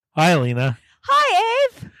Hi, Lena. Hi,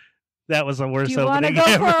 Ave. That was the worst Do you want to opening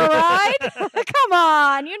go ever. for a ride? Come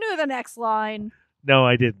on. You knew the next line. No,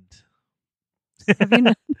 I didn't. Have you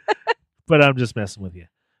not? But I'm just messing with you.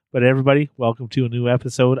 But everybody, welcome to a new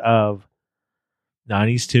episode of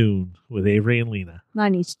 90s Tune with Avery and Lena.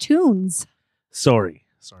 90s tunes. Sorry,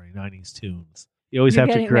 90s Tunes. You always You're have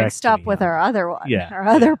to getting correct mixed up me, with huh? our other one. Yeah, Our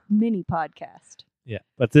other mini podcast. Yeah,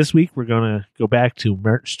 but this week we're going to go back to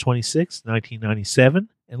March 26, 1997,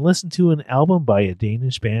 and listen to an album by a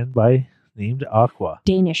Danish band named Aqua.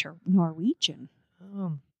 Danish or Norwegian?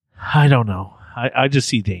 I don't know. I just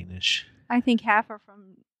see Danish. I think half are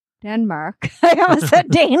from Denmark. I almost said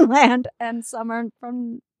Daneland, and some are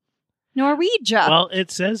from Norwegia. Well,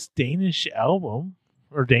 it says Danish album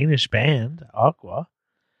or Danish band, Aqua.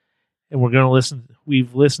 And we're going to listen.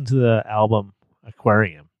 We've listened to the album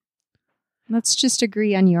Aquarium. Let's just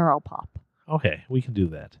agree on Europop. Okay, we can do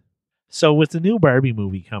that. So with the new Barbie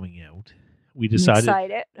movie coming out, we decided...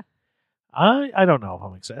 Excited? I don't know if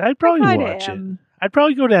I'm excited. I'd probably watch it. I'd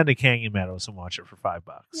probably go down to Canyon Meadows and watch it for $5.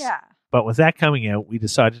 Yeah. But with that coming out, we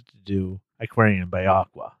decided to do Aquarium by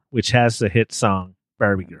Aqua, which has the hit song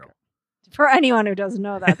Barbie Girl. For anyone who doesn't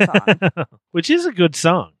know that song. Which is a good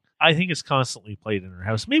song. I think it's constantly played in her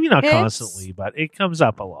house. Maybe not constantly, but it comes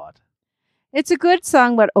up a lot. It's a good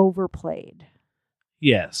song, but overplayed.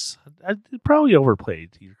 Yes. Probably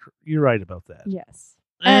overplayed. You're right about that. Yes.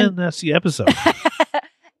 And that's the episode.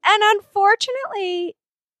 And unfortunately,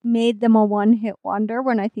 made them a one-hit wonder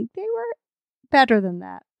when I think they were better than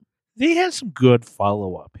that. They had some good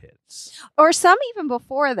follow-up hits. Or some even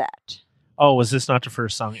before that. Oh, was this not the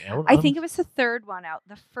first song out? I think it was the third one out.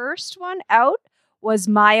 The first one out was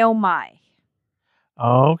My Oh My.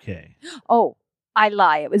 Oh, okay. Oh, I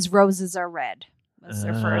lie. It was Roses Are Red was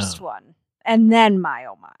their first one. And then My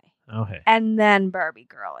Oh My. Okay. And then Barbie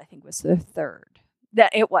Girl, I think, was their third.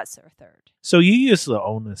 It was their third. So you used to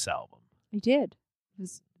own this album. I did.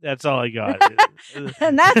 That's all I got.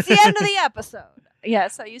 And that's the end of the episode.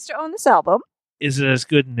 Yes, I used to own this album. Is it as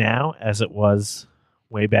good now as it was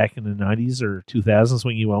way back in the 90s or 2000s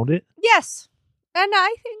when you owned it? Yes. And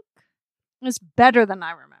I think it's better than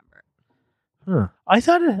I remember. Huh. I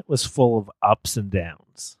thought it was full of ups and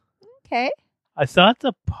downs. Okay. I thought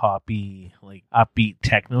the poppy, like upbeat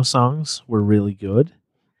techno songs were really good.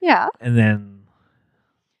 Yeah. And then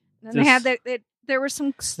they had there were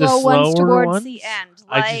some slow ones towards the end,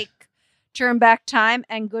 like Turn Back Time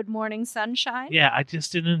and Good Morning Sunshine. Yeah, I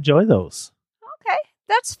just didn't enjoy those. Okay,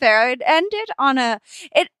 that's fair. It ended on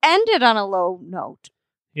a low note.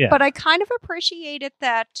 Yeah. But I kind of appreciated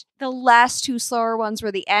that the last two slower ones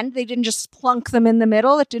were the end. They didn't just plunk them in the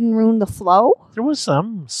middle. It didn't ruin the flow. There was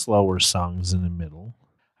some slower songs in the middle.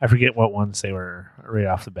 I forget what ones they were right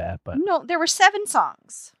off the bat, but no, there were 7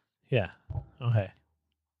 songs. Yeah. Okay.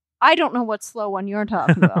 I don't know what slow one you're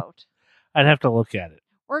talking about. I'd have to look at it.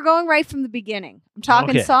 We're going right from the beginning. I'm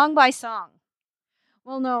talking song by song.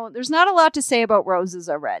 Well, no, there's not a lot to say about Roses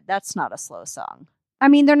Are Red. That's not a slow song. I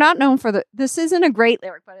mean, they're not known for this isn't a great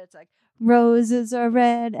lyric, but it's like, roses are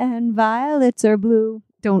red and violets are blue.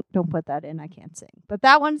 Don't put that in. I can't sing. But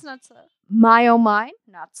that one's not slow. My Oh My,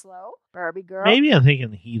 not slow. Barbie Girl. Maybe I'm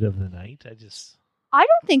thinking Heat of the Night. I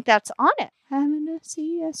don't think that's on it. Having a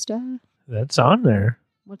siesta. That's on there.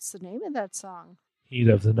 What's the name of that song? Heat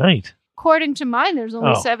of the Night. According to mine, there's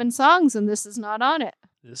only 7 songs, and this is not on it.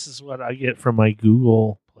 This is what I get from my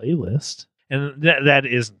Google playlist. And that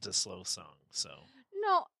isn't a slow song, so.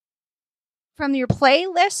 No. From your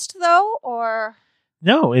playlist, though, or?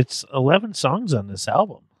 No, it's 11 songs on this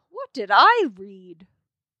album. What did I read?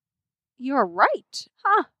 You're right.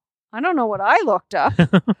 Huh. I don't know what I looked up.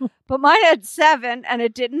 But mine had 7, and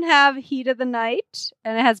it didn't have Heat of the Night,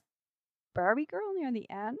 and it has Barbie Girl near the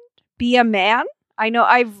end. Be a Man. I know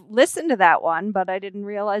I've listened to that one, but I didn't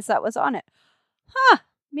realize that was on it. Huh.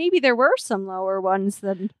 Maybe there were some lower ones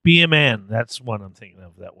than... Be a Man. That's one I'm thinking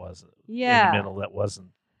of that wasn't. Yeah. In the middle that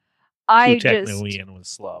wasn't too techno-y and was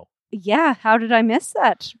slow. Yeah. How did I miss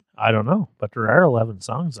that? I don't know, but there are 11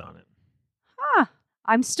 songs on it. Huh.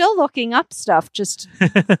 I'm still looking up stuff, just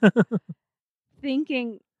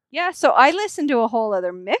thinking... Yeah, so I listened to a whole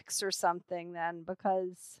other mix or something then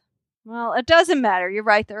because... Well, it doesn't matter. You're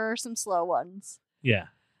right. There are some slow ones. Yeah.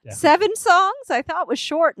 Definitely. 7 songs I thought was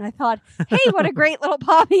short, and I thought, hey, what a great little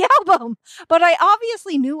poppy album. But I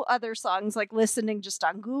obviously knew other songs, like listening just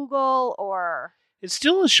on Google or... It's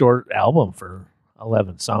still a short album for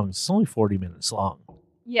 11 songs. It's only 40 minutes long.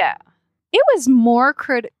 Yeah. It was more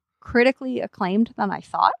critically acclaimed than I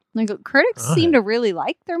thought. Like, critics seem to really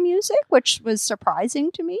like their music, which was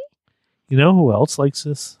surprising to me. You know who else likes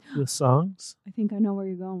this songs? I think I know where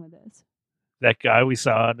you're going with this. That guy we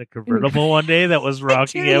saw in the convertible one day that was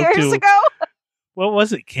rocking 2 out years to, ago? what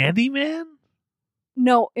was it, Candyman?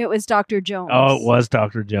 No, it was Dr. Jones. Oh, it was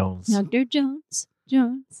Dr. Jones. Dr. Jones.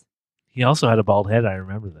 He also had a bald head. I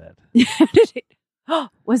remember that.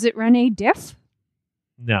 Was it Renee Diff?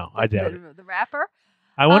 No, I doubt it. The rapper?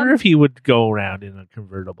 I wonder if he would go around in a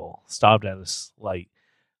convertible, stopped at a light,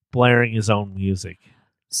 blaring his own music.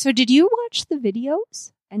 So did you watch the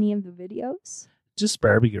videos? Any of the videos? Just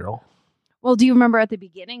Barbie Girl. Well, do you remember at the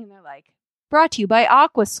beginning? They're like, brought to you by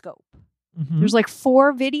Aquascope. Mm-hmm. There's like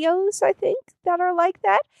 4 videos, I think, that are like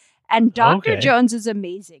that. And Dr. Jones is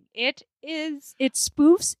amazing. It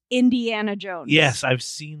spoofs Indiana Jones. Yes, I've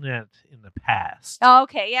seen that in the past.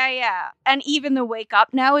 Okay, yeah. And even the Wake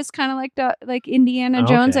Up Now is kind of like Indiana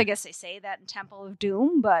Jones. I guess they say that in Temple of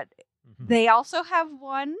Doom, but they also have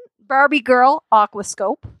one, Barbie Girl,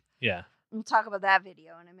 Aquascope. Yeah. We'll talk about that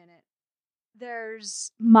video in a minute.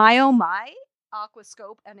 There's My Oh My,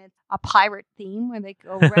 Aquascope, and it's a pirate theme where they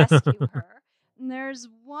go rescue her. And there's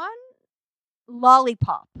one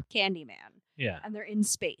Lollipop, Candyman. Yeah. And they're in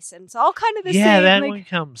space. And it's all kind of the same. Yeah, that like, one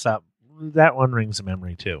comes up. That one rings a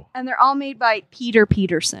memory too. And they're all made by Peter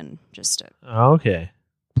Peterson, just a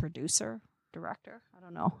producer, director, I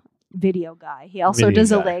don't know, video guy. He also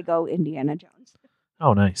does a Lego Indiana Jones.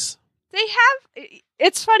 Oh, nice. They have,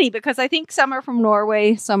 it's funny because I think some are from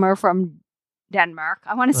Norway, some are from Denmark.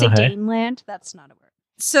 I want to say Daneland. That's not a word.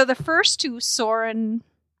 So the first two, Soren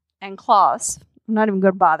and Klaus, I'm not even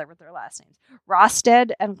going to bother with their last names.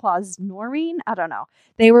 Rosted and Klaus Noreen. I don't know.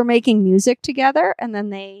 They were making music together and then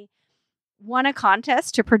they won a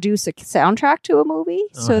contest to produce a soundtrack to a movie.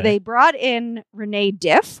 Okay. So they brought in Renee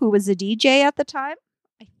Diff, who was a DJ at the time,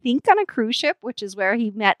 I think on a cruise ship, which is where he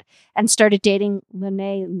met and started dating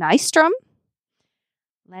Lene Nystrom.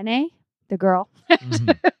 Lene, the girl.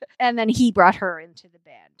 Mm-hmm. And then he brought her into the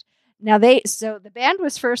band. Now the band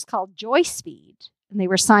was first called Joy Speed, and they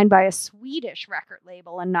were signed by a Swedish record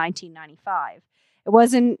label in 1995. It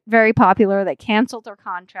wasn't very popular. They canceled their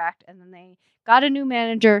contract, and then they got a new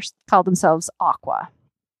manager, called themselves Aqua.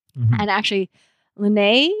 Mm-hmm. And actually,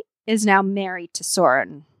 Lene is now married to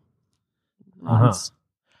Soren.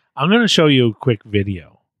 I'm going to show you a quick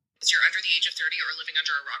video. If you're under the age of 30 or living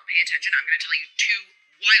under a rock, pay attention. I'm going to tell you 2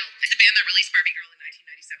 wild things. The band that released Barbie Girl in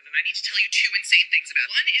 1997, and I need to tell you 2 insane things about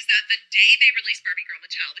it. One is that the day they released Barbie Girl,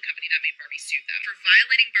 Mattel, the company that made Barbie, sued them for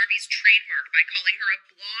violating Barbie's trademark by calling her a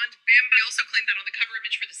blonde bimbo. They also claimed that on the cover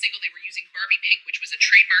image for the single, they were using Barbie pink, which was a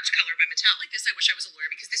trademarked color by Mattel. Like this, I wish I was a lawyer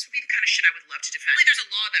because this would be the kind of shit I would love to defend. Like, there's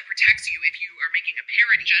a law that protects you if you are making a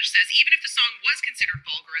parody. Judge says even if the song was considered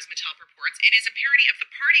vulgar, as Mattel purports, it is a parody of the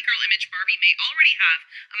party girl image Barbie may already have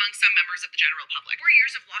among some members of the general public. 4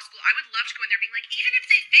 years of law school, I would love to go in there being like, even if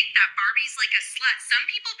they think that Barbie's like a slut, some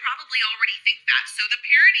people probably already think that. So the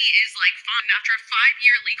parody is like fun. And after a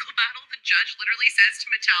 5-year legal battle, the judge literally says to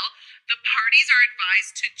Mattel, the parties are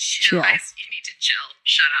advised to chill. Guys, you need to chill.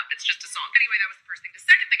 Shut up. It's just a song. Anyway, that was the first thing. The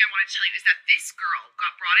second thing I wanted to tell you is that this girl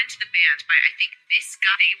got brought into the band by, I think, this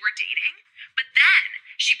guy they were dating. But then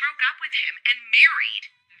she broke up with him and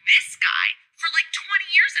married this guy for like 20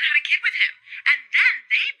 years and had a kid with him. And then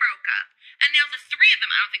they broke up. And now the 3 of them,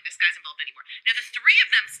 I don't think this guy's involved anymore. Now the 3 of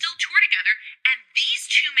them still tour together, and these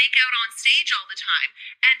 2 make out on stage all the time.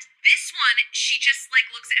 And this one, she just like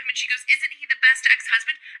looks at him and she goes, isn't he the best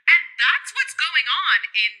ex-husband? And that's what's going on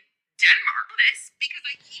in Denmark. This because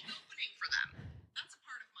I keep opening for them. That's a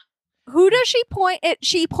part of my... Who does she point at?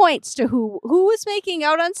 She points to who? Who was making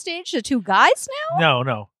out on stage? The 2 guys now?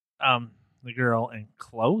 No. The girl and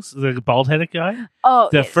Klaus, the bald-headed guy. Oh,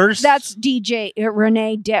 that's DJ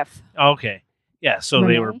Renee Diff. Okay, yeah. So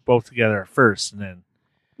Renee. They were both together at first, and then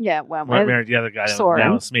married the other guy. Soren.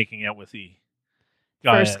 Now it's making out with the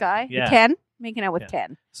guy, first guy, Ken, making out with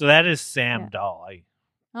Ken. So that is Sam Dahl.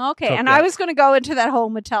 Okay, and I was going to go into that whole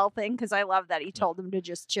Mattel thing because I love that he told them to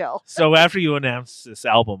just chill. So after you announced this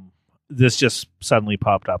album, this just suddenly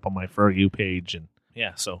popped up on my For You page, and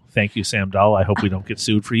yeah, so thank you, Sam Dahl. I hope we don't get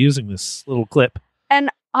sued for using this little clip. And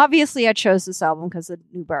obviously I chose this album because the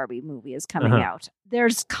new Barbie movie is coming out.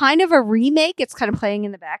 There's kind of a remake. It's kind of playing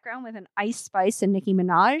in the background with an Ice Spice and Nicki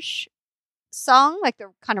Minaj song. Like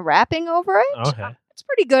they're kind of rapping over it. Okay. It's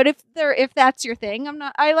pretty good if that's your thing.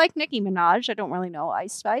 I like Nicki Minaj. I don't really know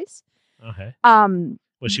Ice Spice. Okay.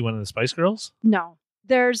 Was she one of the Spice Girls? No.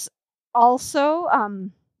 There's also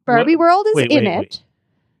Barbie World is in it. Wait.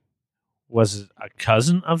 Was it a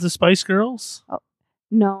cousin of the Spice Girls? Oh,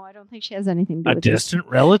 no, I don't think she has anything to do with it. A distant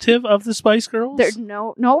relative of the Spice Girls? There's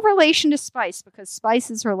no relation to Spice because Spice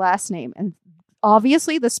is her last name. And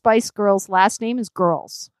obviously the Spice Girls' last name is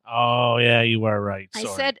Girls. Oh, yeah, you are right. I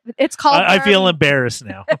Sorry. said it's called I feel Barbie- embarrassed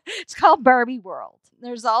now. It's called Barbie World.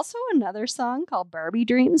 There's also another song called Barbie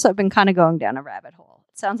Dreams. I've been kind of going down a rabbit hole.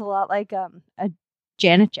 It sounds a lot like a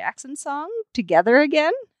Janet Jackson song, Together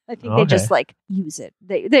Again. I think they just like use it.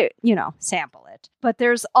 They sample it. But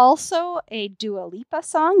there's also a Dua Lipa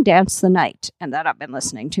song, Dance the Night, and that I've been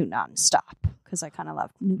listening to nonstop because I kind of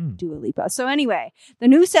love Dua Lipa. So anyway, the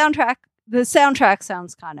soundtrack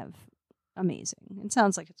sounds kind of amazing. It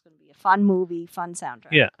sounds like it's going to be a fun movie, fun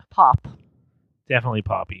soundtrack. Yeah. Pop. Definitely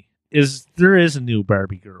poppy. There is a new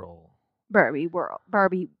Barbie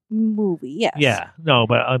movie, yes. Yeah. No,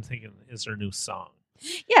 but I'm thinking, is there a new song?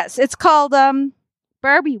 Yes, it's called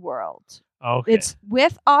Barbie World. Okay. It's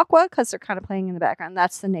with Aqua because they're kind of playing in the background.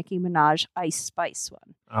 That's the Nicki Minaj Ice Spice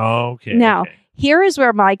one. Okay. Now, okay. here is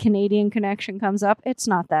where my Canadian connection comes up. It's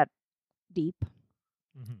not that deep.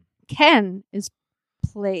 Mhm. Ken is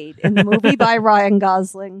played in the movie by Ryan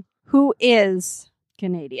Gosling, who is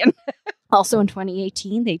Canadian. Also in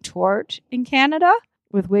 2018, they toured in Canada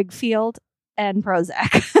with Wigfield and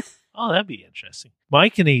Prozac. Oh, that'd be interesting. My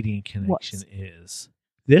Canadian connection is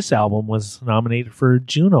this album was nominated for a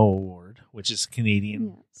Juno Award, which is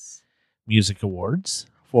Canadian Music Awards,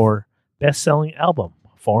 for Best-Selling Album,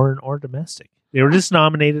 Foreign or Domestic. They were just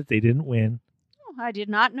nominated. They didn't win. Oh, I did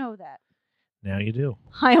not know that. Now you do.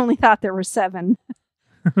 I only thought there were 7.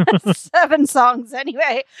 7 songs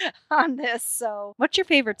anyway on this. So, what's your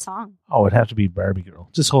favorite song? Oh, it'd have to be Barbie Girl.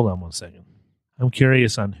 Just hold on one second. I'm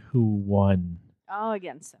curious on who won. Oh,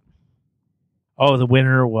 against them. Oh, the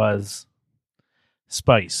winner was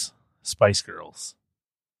Spice Girls.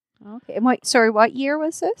 Okay. And what year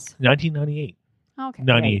was this? 1998. Okay.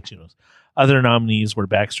 98 Junos. Other nominees were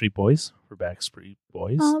Backstreet Boys for Backstreet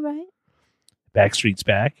Boys. All right. Backstreet's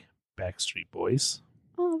Back, Backstreet Boys.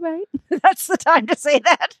 All right. That's the time to say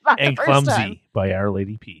that. Not And the first Clumsy time. by Our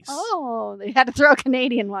Lady Peace. Oh, they had to throw a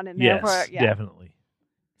Canadian one in there yes, for it. Yeah. definitely.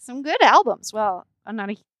 Some good albums. Well, I'm not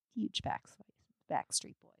a huge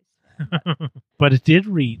Backstreet Boys. But it did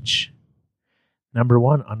reach number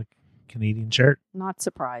 1 on the Canadian chart. Not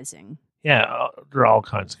surprising. Yeah, there are all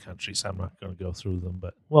kinds of countries. I'm not going to go through them.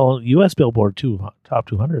 But, U.S. Billboard Top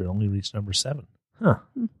 200 only reached number 7. Huh.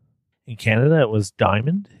 In Canada, it was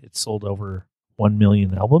Diamond. It sold over 1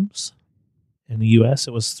 million albums. In the U.S.,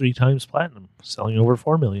 it was 3 times platinum, selling over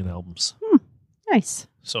 4 million albums. Nice.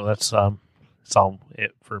 So that's all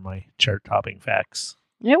it for my chart-topping facts.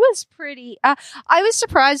 It was pretty... I was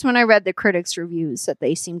surprised when I read the critics' reviews that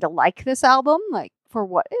they seemed to like this album. Like, for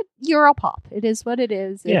what? Europop. It is what it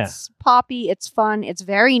is. Yeah. It's poppy. It's fun. It's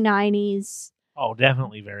very 90s. Oh,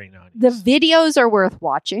 definitely very 90s. The videos are worth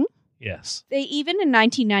watching. Yes. They even in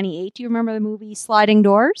 1998, do you remember the movie Sliding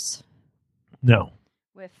Doors? No.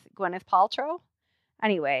 With Gwyneth Paltrow?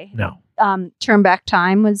 Anyway. No. Turn Back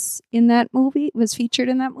Time was featured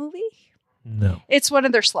in that movie. No. It's one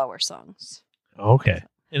of their slower songs. Okay.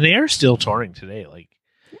 And they are still touring today, like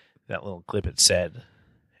that little clip it said.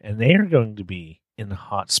 And they are going to be in the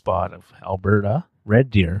hot spot of Alberta, Red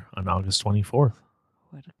Deer, on August 24th.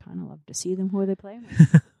 I'd kind of love to see them. Who are they playing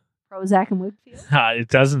with? Prozac and Woodfield? It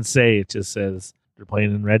doesn't say. It just says they're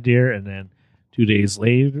playing in Red Deer, and then 2 days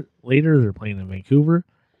later they're playing in Vancouver,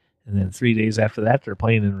 and then 3 days after that they're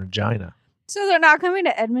playing in Regina. So they're not coming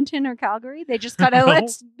to Edmonton or Calgary? They just kind of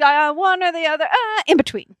let's one or the other in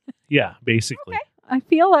between. Yeah, basically. Okay. I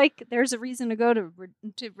feel like there's a reason to go to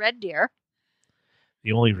Red Deer.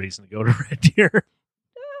 The only reason to go to Red Deer.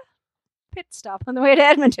 Pit stop on the way to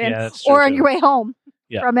Edmonton, Yeah, that's true, or on too. your way home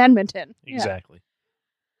from Edmonton. Exactly.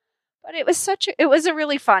 Yeah. But it was a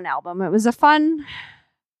really fun album. It was fun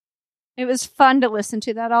to listen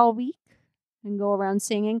to that all week and go around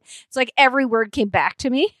singing. It's like every word came back to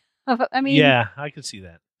me. I mean, yeah, I could see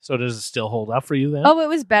that. So does it still hold up for you then? Oh, it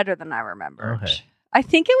was better than I remembered. Okay. I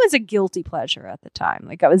think it was a guilty pleasure at the time.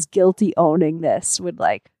 Like I was guilty owning this, would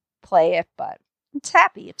like play it, but it's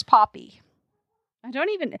happy. It's poppy.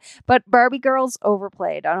 But Barbie Girl's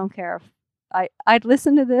overplayed. I don't care if I'd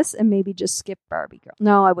listen to this and maybe just skip Barbie Girl.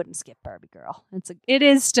 No, I wouldn't skip Barbie Girl. It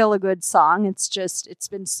is still a good song. It's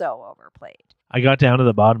been so overplayed. I got down to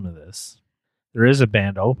the bottom of this. There is a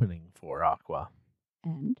band opening for Aqua.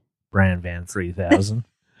 And? Brand Van 3000.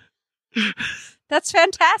 That's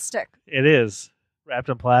fantastic. It is. Wrapped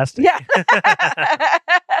in plastic. Yeah.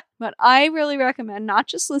 But I really recommend not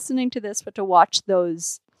just listening to this, but to watch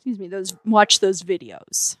those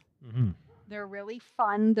videos. Mm-hmm. They're really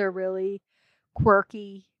fun. They're really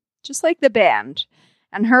quirky, just like the band.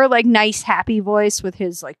 And her like nice, happy voice with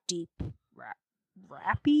his like deep,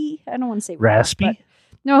 rappy. I don't want to say raspy. Rap,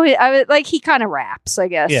 no, he kind of raps, I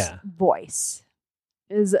guess. Yeah. Voice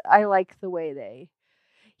I like the way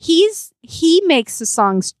He makes the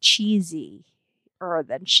songs cheesier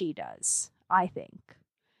than she does, I think.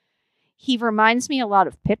 He reminds me a lot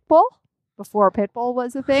of Pitbull before Pitbull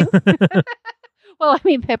was a thing. Well, I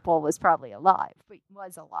mean, Pitbull was probably alive, but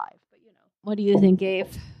What do you think, Abe?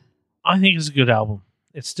 I think it's a good album.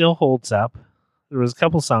 It still holds up. There was a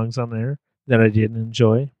couple songs on there that I didn't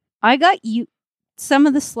enjoy. I got some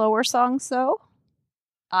of the slower songs, though,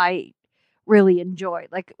 I really enjoyed.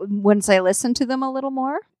 Like, once I listened to them a little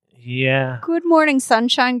more. Yeah. Good Morning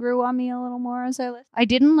Sunshine grew on me a little more as I listened. I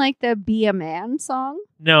didn't like the Be a Man song.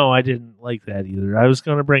 No, I didn't like that either. I was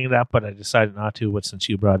going to bring it up, but I decided not to, but since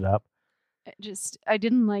you brought it up. I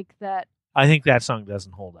didn't like that. I think that song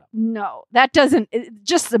doesn't hold up. No, that doesn't.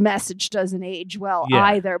 Just the message doesn't age well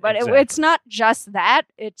either. But exactly. It's not just that.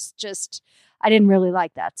 It's just, I didn't really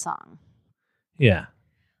like that song. Yeah.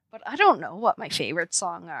 But I don't know what my favorite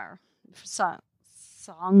song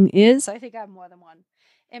is. I think I have more than one.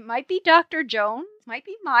 It might be Dr. Jones. Might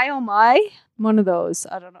be My Oh My. One of those.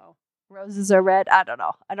 I don't know. Roses Are Red. I don't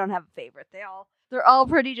know. I don't have a favorite. They're all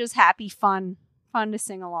pretty just happy, fun to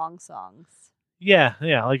sing along songs. Yeah.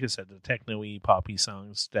 Like I said, the techno-y, poppy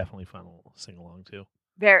songs, definitely fun to sing along to.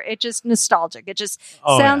 It's just nostalgic. It just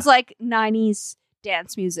sounds like 90s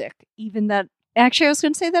dance music. Even that, actually, I was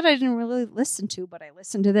going to say that I didn't really listen to, but I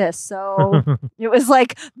listened to this. So it was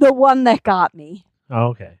like the one that got me. Oh,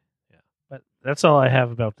 okay. Yeah. But that's all I have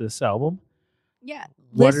about this album. Yeah.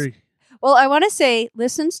 Well, I want to say,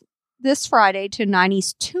 listen this Friday to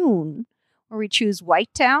 90s Tune, where we choose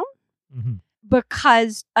White Town. Mm-hmm.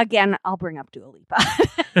 Because, again, I'll bring up Dua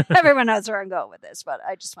Lipa. Everyone knows where I'm going with this, but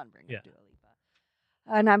I just want to bring up Dua Lipa.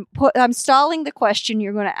 And I'm stalling the question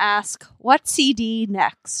you're going to ask, what CD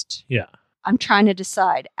next? Yeah. I'm trying to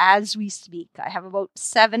decide as we speak. I have about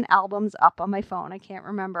 7 albums up on my phone. I can't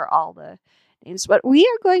remember all the names, but we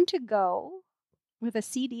are going to go with a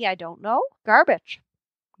CD I don't know. Garbage.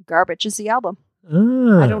 Garbage is the album.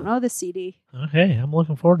 I don't know the CD. Okay, I'm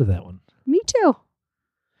looking forward to that one. Me too.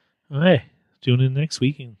 All right. Tune in next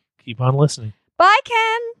week and keep on listening. Bye,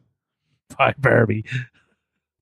 Ken. Bye, Barbie.